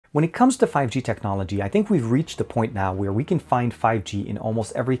When it comes to 5G technology, I think we've reached the point now where we can find 5G in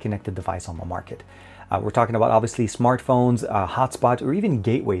almost every connected device on the market. We're talking about obviously smartphones, hotspots, or even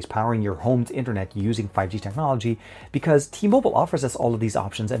gateways powering your home's internet using 5G technology, because T-Mobile offers us all of these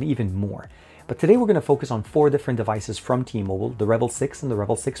options and even more. But today we're going to focus on 4 different devices from T-Mobile, the Revel 6 and the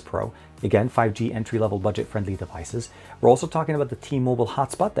Revel 6 Pro. Again, 5G entry-level budget-friendly devices. We're also talking about the T-Mobile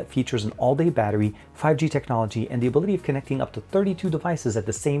hotspot that features an all-day battery, 5G technology, and the ability of connecting up to 32 devices at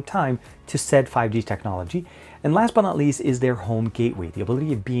the same time to said 5G technology. And last but not least is their home gateway, the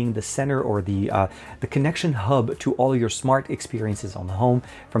ability of being the center or the connection hub to all of your smart experiences on the home,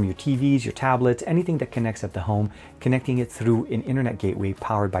 from your TVs, your tablets, anything that connects at the home, connecting it through an internet gateway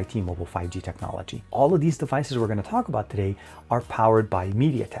powered by T-Mobile 5G technology. All of these devices we're going to talk about today are powered by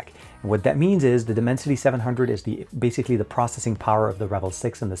MediaTek. And what that means is the Dimensity 700 is basically the processing power of the Revel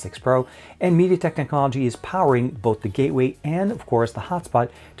 6 and the 6 Pro, and MediaTek technology is powering both the gateway and of course the hotspot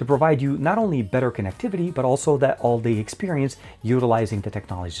to provide you not only better connectivity, but also that all-day experience utilizing the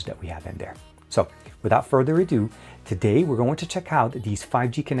technologies that we have in there. So without further ado, today we're going to check out these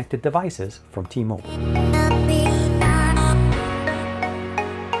 5G connected devices from T-Mobile.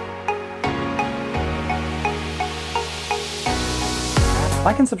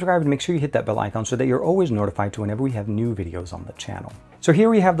 Like and subscribe and make sure you hit that bell icon so that you're always notified to whenever we have new videos on the channel. So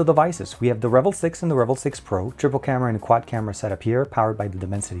here we have the devices. We have the Revel 6 and the Revel 6 Pro, triple camera and quad camera setup here, powered by the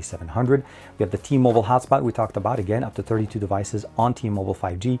Dimensity 700. We have the T-Mobile hotspot we talked about, again, up to 32 devices on T-Mobile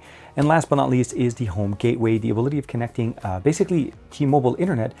 5G. And last but not least is the home gateway, the ability of connecting basically T-Mobile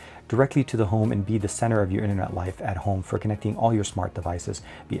internet directly to the home and be the center of your internet life at home for connecting all your smart devices,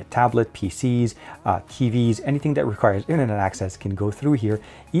 be it tablet, PCs, TVs, anything that requires internet access can go through here,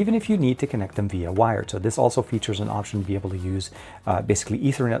 even if you need to connect them via wire. So this also features an option to be able to use basically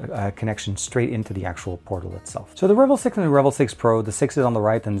Ethernet connection straight into the actual portal itself. So the Revel 6 and the Revel 6 Pro, the 6 is on the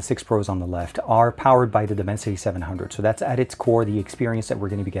right and the 6 Pro is on the left, are powered by the Dimensity 700. So that's at its core the experience that we're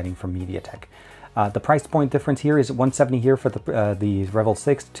going to be getting from MediaTek. The price point difference here is $170 here for the Revel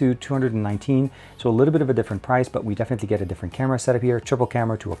 6 to $219, so a little bit of a different price, but we definitely get a different camera setup here, triple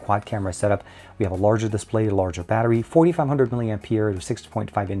camera to a quad camera setup. We have a larger display, a larger battery, 4500 milliampere to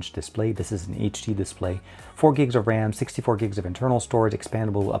 6.5-inch display. This is an HD display, 4 gigs of RAM, 64 gigs of internal storage,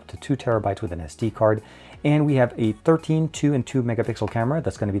 expandable up to 2 terabytes with an SD card. And we have a 13, 2 and 2 megapixel camera.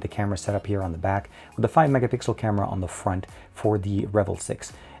 That's going to be the camera setup here on the back, with a 5 megapixel camera on the front for the Revel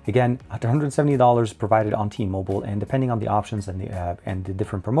 6. Again, $170 provided on T-Mobile, and depending on the options and the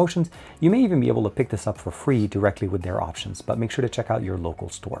different promotions, you may even be able to pick this up for free directly with their options, but make sure to check out your local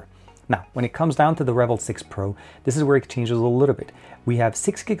store. Now, when it comes down to the Revel 6 Pro, this is where it changes a little bit. We have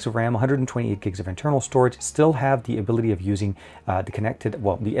 6 gigs of RAM, 128 gigs of internal storage, still have the ability of using the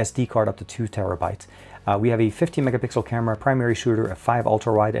SD card up to 2 terabytes. We have a 50 megapixel camera, primary shooter, a 5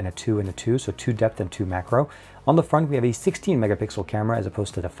 ultra wide, and a 2 and a 2, so 2 depth and 2 macro. On the front, we have a 16 megapixel camera as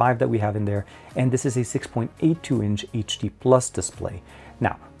opposed to the 5 that we have in there, and this is a 6.82-inch HD Plus display.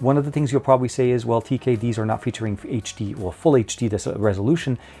 Now, one of the things you'll probably say is, well, TK, these are not featuring HD, well, full HD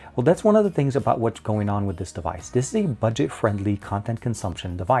resolution. Well, that's one of the things about what's going on with this device. This is a budget-friendly content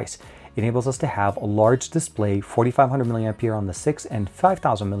consumption device. It enables us to have a large display, 4500 milliampere on the 6 and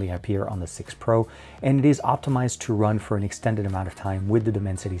 5000 milliampere on the 6 Pro, and it is optimized to run for an extended amount of time with the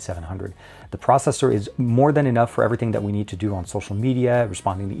Dimensity 700. The processor is more than enough for everything that we need to do on social media,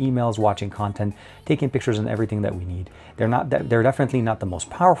 responding to emails, watching content, taking pictures, and everything that we need. They're definitely not the most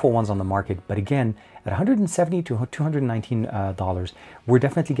powerful ones on the market, but again, at $170 to $219, we're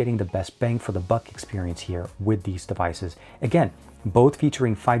definitely getting the best bang for the buck experience here with these devices. Again, both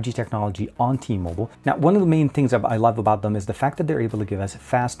featuring 5G technology on T-Mobile. Now, one of the main things I love about them is the fact that they're able to give us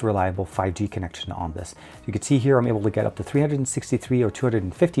fast, reliable 5G connection on this. You can see here I'm able to get up to 363 or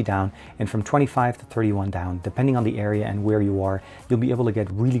 250 down, and from 25 to 31 down, depending on the area and where you are, you'll be able to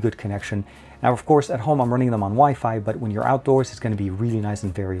get really good connection. Now, of course, at home I'm running them on Wi-Fi, but when you're outdoors, it's going to be really nice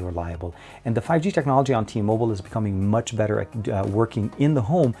and very reliable. And the 5G technology on T-Mobile is becoming much better at working in the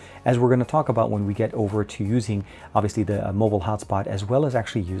home, as we're going to talk about when we get over to using, obviously, the mobile hotspot, as well as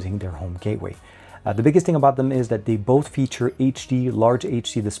actually using their home gateway. The biggest thing about them is that they both feature HD, large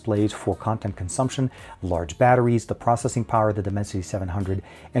HD displays for content consumption, large batteries, the processing power of the Dimensity 700,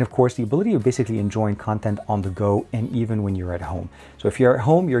 and of course the ability of basically enjoying content on the go and even when you're at home. So if you're at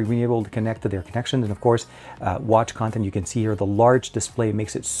home, you're being able to connect to their connections and of course watch content. You can see here the large display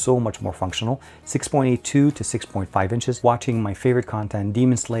makes it so much more functional. 6.82 to 6.5 inches, watching my favorite content,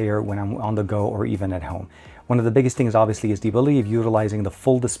 Demon Slayer, when I'm on the go or even at home. One of the biggest things obviously is the ability of utilizing the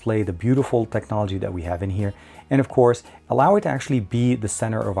full display, the beautiful technology that we have in here, and of course allow it to actually be the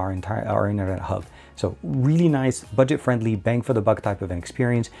center of our internet hub. So really nice, budget-friendly, bang-for-the-buck type of an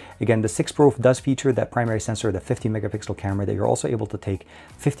experience. Again, the 6 Pro does feature that primary sensor, the 50 megapixel camera, that you're also able to take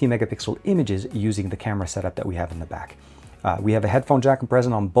 50 megapixel images using the camera setup that we have in the back. We have a headphone jack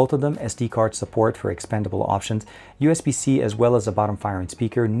present on both of them, SD card support for expandable options, USB-C as well as a bottom firing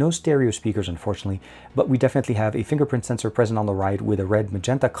speaker. No stereo speakers, unfortunately, but we definitely have a fingerprint sensor present on the right with a red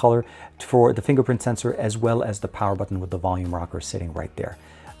magenta color for the fingerprint sensor, as well as the power button with the volume rocker sitting right there.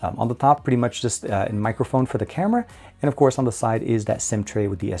 On the top, pretty much just a microphone for the camera, and of course on the side is that SIM tray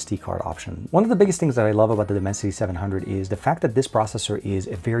with the SD card option. One of the biggest things that I love about the Dimensity 700 is the fact that this processor is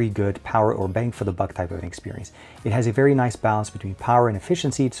a very good power or bang for the buck type of an experience. It has a very nice balance between power and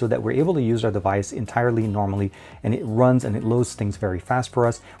efficiency so that we're able to use our device entirely normally, and it runs and it loads things very fast for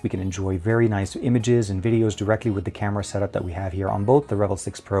us. We can enjoy very nice images and videos directly with the camera setup that we have here on both the Revel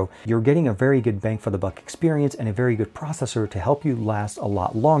 6 Pro. You're getting a very good bang for the buck experience and a very good processor to help you last a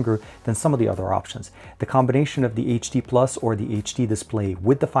lot longer than some of the other options. The combination of the HD Plus or the HD display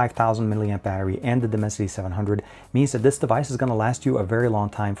with the 5000 milliamp battery and the Dimensity 700 means that this device is going to last you a very long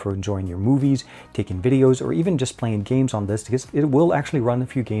time for enjoying your movies, taking videos, or even just playing games on this, because it will actually run a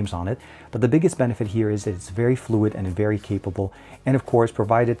few games on it. But the biggest benefit here is that it's very fluid and very capable, and of course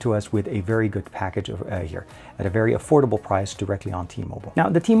provided to us with a very good package here at a very affordable price directly on T-Mobile. Now,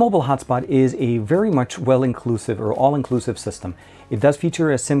 the T-Mobile hotspot is a very much well-inclusive or all-inclusive system. It does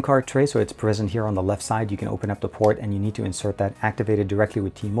feature a SIM card tray, so it's present here on the left side. You can open up the port and you need to insert that, activated directly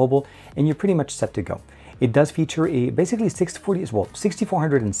with T-Mobile, and you're pretty much set to go. It does feature a basically 6460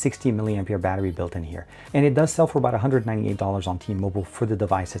 milliampere battery built in here, and it does sell for about $198 on T-Mobile for the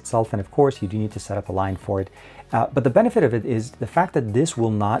device itself, and of course you do need to set up a line for it. But the benefit of it is the fact that this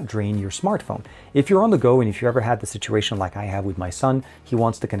will not drain your smartphone. If you're on the go, and if you ever had the situation like I have with my son, he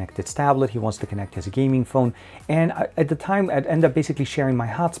wants to connect his tablet, he wants to connect his gaming phone, and at the time I'd end up basically sharing my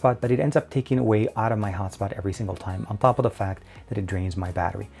hotspot, but it ends up taking away out of my hotspot every single time, on top of the fact that it drains my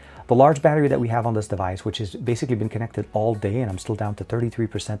battery. The large battery that we have on this device, which has basically been connected all day, and I'm still down to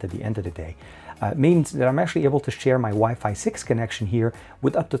 33% at the end of the day, means that I'm actually able to share my Wi-Fi 6 connection here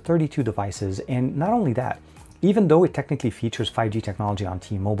with up to 32 devices. And not only that, even though it technically features 5G technology on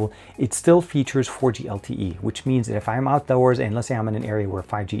T-Mobile, it still features 4G LTE, which means that if I'm outdoors and let's say I'm in an area where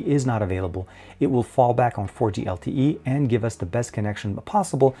 5G is not available, it will fall back on 4G LTE and give us the best connection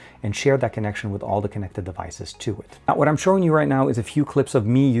possible and share that connection with all the connected devices to it. Now, what I'm showing you right now is a few clips of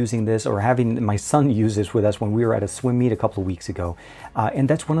me using this, or having my son use this with us when we were at a swim meet a couple of weeks ago. And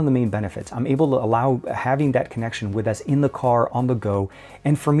that's one of the main benefits. I'm able to allow having that connection with us in the car, on the go.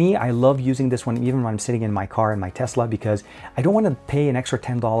 And for me, I love using this one even when I'm sitting in my car in my Tesla, because I don't want to pay an extra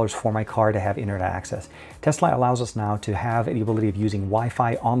 $10 for my car to have internet access. Tesla allows us now to have the ability of using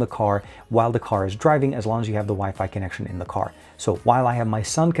Wi-Fi on the car while the car is driving, as long as you have the Wi-Fi connection in the car. So while I have my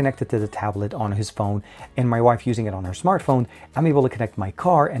son connected to the tablet on his phone and my wife using it on her smartphone, I'm able to connect my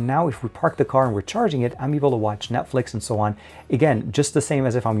car, and now if we park the car and we're charging it, I'm able to watch Netflix and so on. Again, just the same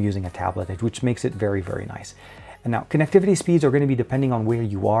as if I'm using a tablet, which makes it very, very nice. And now, connectivity speeds are going to be depending on where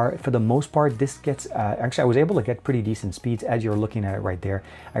you are. For the most part, this gets, actually I was able to get pretty decent speeds as you're looking at it right there.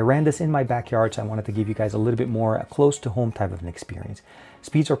 I ran this in my backyard, so I wanted to give you guys a little bit more close to home type of an experience.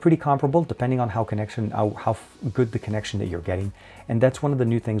 Speeds are pretty comparable depending on how good the connection that you're getting. And that's one of the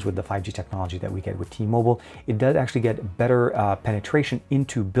new things with the 5G technology that we get with T-Mobile. It does actually get better penetration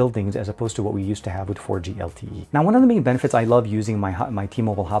into buildings as opposed to what we used to have with 4G LTE. Now, one of the main benefits I love using my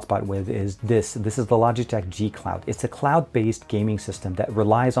T-Mobile hotspot with is this. This is the Logitech G Cloud. It's a cloud-based gaming system that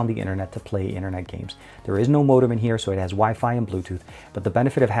relies on the internet to play internet games. There is no modem in here, so it has Wi-Fi and Bluetooth. But the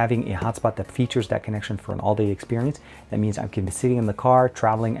benefit of having a hotspot that features that connection for an all-day experience, that means I can be sitting in the car,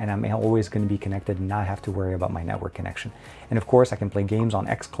 traveling, and I'm always going to be connected and not have to worry about my network connection. And of course, I can play games on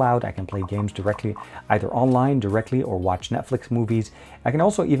xCloud. I can play games directly, either online directly or watch Netflix movies. I can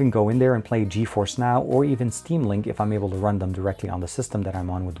also even go in there and play GeForce Now or even Steam Link if I'm able to run them directly on the system that I'm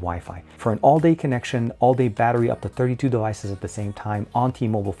on with Wi-Fi. For an all-day connection, all-day battery, up to 32 devices at the same time on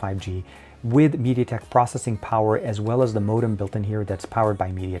T-Mobile 5G, with MediaTek processing power, as well as the modem built in here that's powered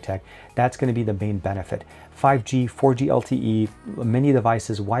by MediaTek. That's going to be the main benefit. 5G, 4G LTE, many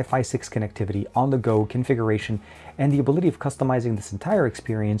devices, Wi-Fi 6 connectivity, on-the-go configuration, and the ability of customizing this entire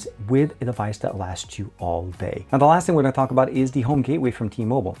experience with a device that lasts you all day. Now, the last thing we're going to talk about is the home gateway from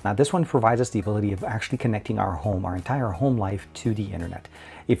T-Mobile. Now, this one provides us the ability of actually connecting our home, our entire home life, to the internet.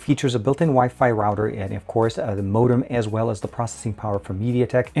 It features a built-in Wi-Fi router and, of course, the modem, as well as the processing power from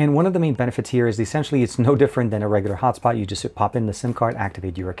MediaTek. And one of the main benefits here is essentially it's no different than a regular hotspot. You just pop in the SIM card,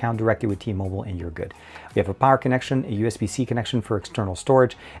 activate your account directly with T-Mobile, and you're good. We have a power connection, a USB-C connection for external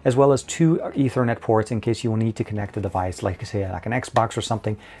storage, as well as 2 Ethernet ports in case you will need to connect connect a device, like say like an Xbox or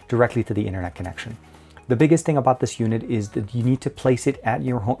something, directly to the internet connection. The biggest thing about this unit is that you need to place it at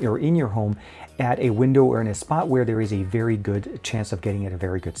your home or in your home at a window or in a spot where there is a very good chance of getting it a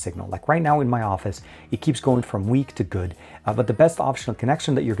very good signal. Like right now in my office, it keeps going from weak to good, but the best optional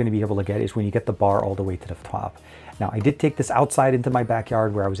connection that you're going to be able to get is when you get the bar all the way to the top. Now, I did take this outside into my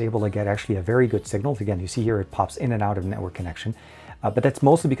backyard where I was able to get actually a very good signal. Again, you see here it pops in and out of network connection. But that's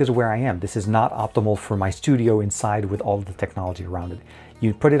mostly because of where I am. This is not optimal for my studio inside with all of the technology around it.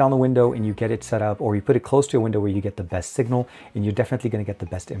 You put it on the window and you get it set up, or you put it close to a window where you get the best signal, and you're definitely going to get the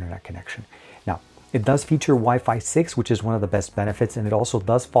best internet connection. Now, it does feature Wi-Fi 6, which is one of the best benefits, and it also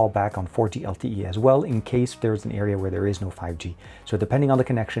does fall back on 4G LTE as well in case there's an area where there is no 5G. So depending on the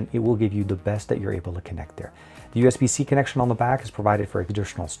connection, it will give you the best that you're able to connect there. The USB-C connection on the back is provided for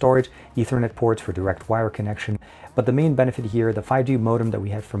additional storage, Ethernet ports for direct wire connection. But the main benefit here, the 5G modem that we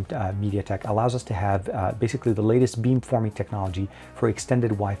have from MediaTek allows us to have basically the latest beamforming technology for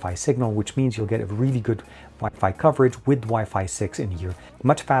extended Wi-Fi signal, which means you'll get a really good Wi-Fi coverage with Wi-Fi 6 in here.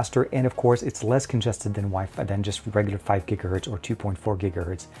 Much faster, and of course, it's less congested than Wi-Fi than just regular 5 gigahertz or 2.4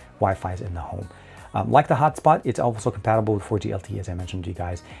 gigahertz Wi-Fi's in the home. Like the hotspot, it's also compatible with 4G LTE, as I mentioned to you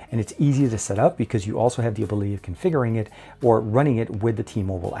guys, and it's easy to set up because you also have the ability of configuring it or running it with the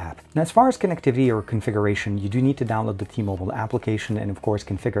T-Mobile app. Now, as far as connectivity or configuration, you do need to download the T-Mobile application and, of course,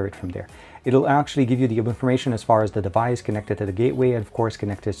 configure it from there. It'll actually give you the information as far as the device connected to the gateway and, of course,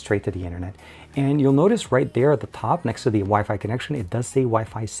 connected straight to the internet. And you'll notice right there at the top, next to the Wi-Fi connection, it does say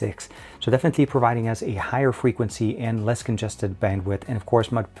Wi-Fi 6. So definitely providing us a higher frequency and less congested bandwidth, and, of course,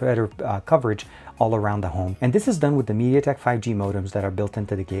 much better coverage all around the home. And this is done with the MediaTek 5G modems that are built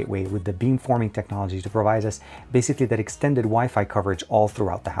into the gateway with the beamforming technology to provide us basically that extended Wi-Fi coverage all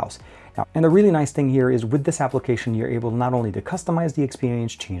throughout the house. Now, and the really nice thing here is with this application, you're able not only to customize the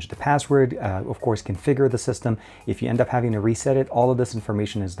experience, change the password, of course, configure the system. If you end up having to reset it, all of this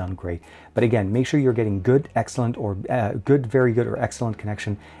information is done great. But again, make sure you're getting good, excellent, or good, very good, or excellent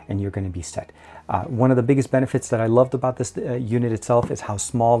connection, and you're going to be set. One of the biggest benefits that I loved about this unit itself is how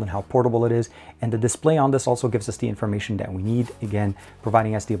small and how portable it is, and the display on this also gives us the information that we need, again,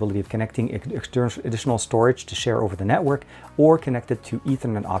 providing us the ability of connecting additional storage to share over the network or connect it to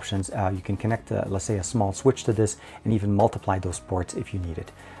Ethernet options. You can connect, let's say, a small switch to this and even multiply those ports if you need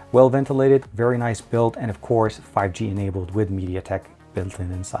it. Well ventilated, very nice build, and of course 5G enabled with MediaTek built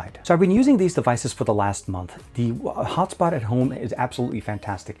in inside. So I've been using these devices for the last month. The hotspot at home is absolutely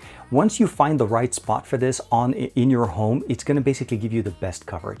fantastic. Once you find the right spot for this in your home, it's going to basically give you the best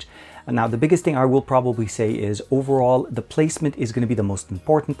coverage. Now, the biggest thing I will probably say is overall, the placement is going to be the most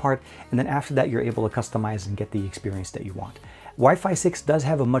important part. And then after that, you're able to customize and get the experience that you want. Wi-Fi 6 does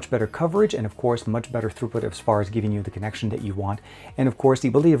have a much better coverage and, of course, much better throughput as far as giving you the connection that you want. And, of course, the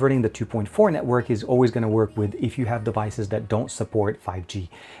ability of running the 2.4 network is always going to work with if you have devices that don't support 5G.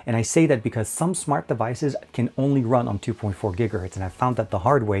 And I say that because some smart devices can only run on 2.4 gigahertz, and I found that the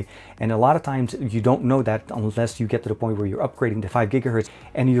hard way. And a lot of times you don't know that unless you get to the point where you're upgrading to 5 gigahertz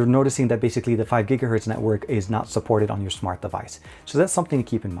and you're noticing that basically the 5 gigahertz network is not supported on your smart device. So that's something to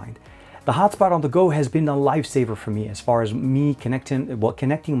keep in mind. The hotspot on the go has been a lifesaver for me as far as me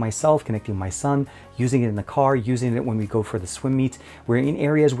connecting myself, connecting my son, using it in the car, using it when we go for the swim meets. We're in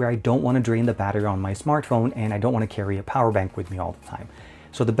areas where I don't want to drain the battery on my smartphone and I don't want to carry a power bank with me all the time.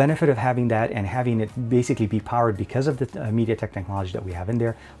 So the benefit of having that and having it basically be powered because of the MediaTek technology that we have in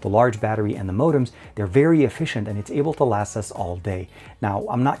there, the large battery and the modems, they're very efficient and it's able to last us all day. Now,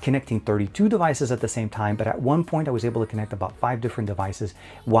 I'm not connecting 32 devices at the same time, but at one point I was able to connect about 5 different devices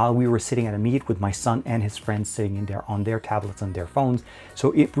while we were sitting at a meet with my son and his friends sitting in there on their tablets and their phones.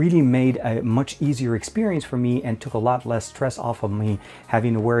 So it really made a much easier experience for me and took a lot less stress off of me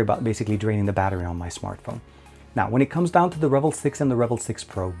having to worry about basically draining the battery on my smartphone. Now, when it comes down to the Revel 6 and the Revel 6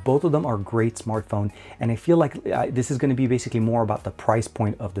 Pro, both of them are great smartphones, and I feel like this is going to be basically more about the price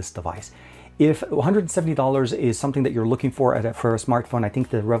point of this device. If $170 is something that you're looking for for a smartphone, I think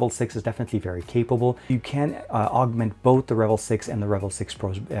the Revel 6 is definitely very capable. You can augment both the Revel 6 and the Revel 6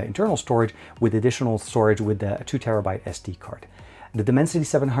 Pro's internal storage with additional storage with the 2 terabyte SD card. The Dimensity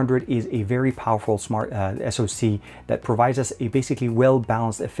 700 is a very powerful smart SoC that provides us a basically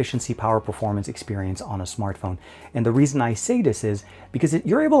well-balanced efficiency, power, performance experience on a smartphone. And the reason I say this is because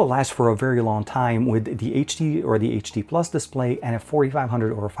you're able to last for a very long time with the HD or the HD Plus display and a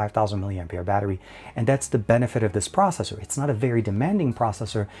 4500 or 5000 milliampere battery. And that's the benefit of this processor. It's not a very demanding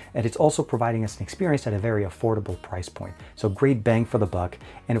processor, and it's also providing us an experience at a very affordable price point. So great bang for the buck.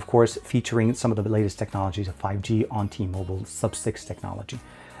 And of course, featuring some of the latest technologies of 5G on T-Mobile Sub-6 technology.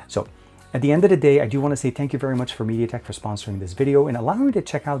 So At the end of the day, I do want to say thank you very much for MediaTek for sponsoring this video and allowing me to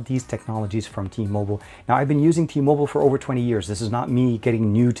check out these technologies from T-Mobile. Now, I've been using T-Mobile for over 20 years. This is not me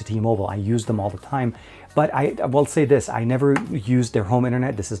getting new to T-Mobile. I use them all the time. But I will say this, I never used their home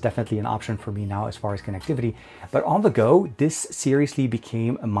internet. This is definitely an option for me now as far as connectivity. But on the go, this seriously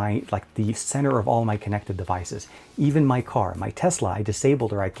became the center of all my connected devices. Even my car, my Tesla, I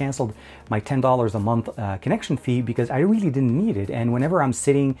disabled or I canceled my $10 a month connection fee because I really didn't need it. And whenever I'm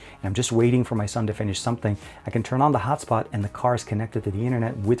sitting and I'm just waiting for my son to finish something, I can turn on the hotspot and the car is connected to the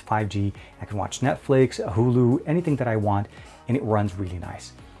internet with 5G. I can watch Netflix, Hulu, anything that I want, and it runs really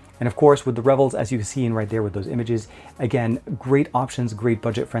nice. And of course, with the Revels, as you can see in right there with those images, again, great options, great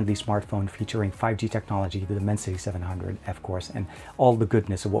budget-friendly smartphone featuring 5G technology, the Dimensity 700, of course, and all the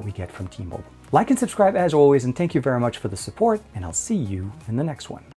goodness of what we get from T-Mobile. Like and subscribe as always, and thank you very much for the support, and I'll see you in the next one.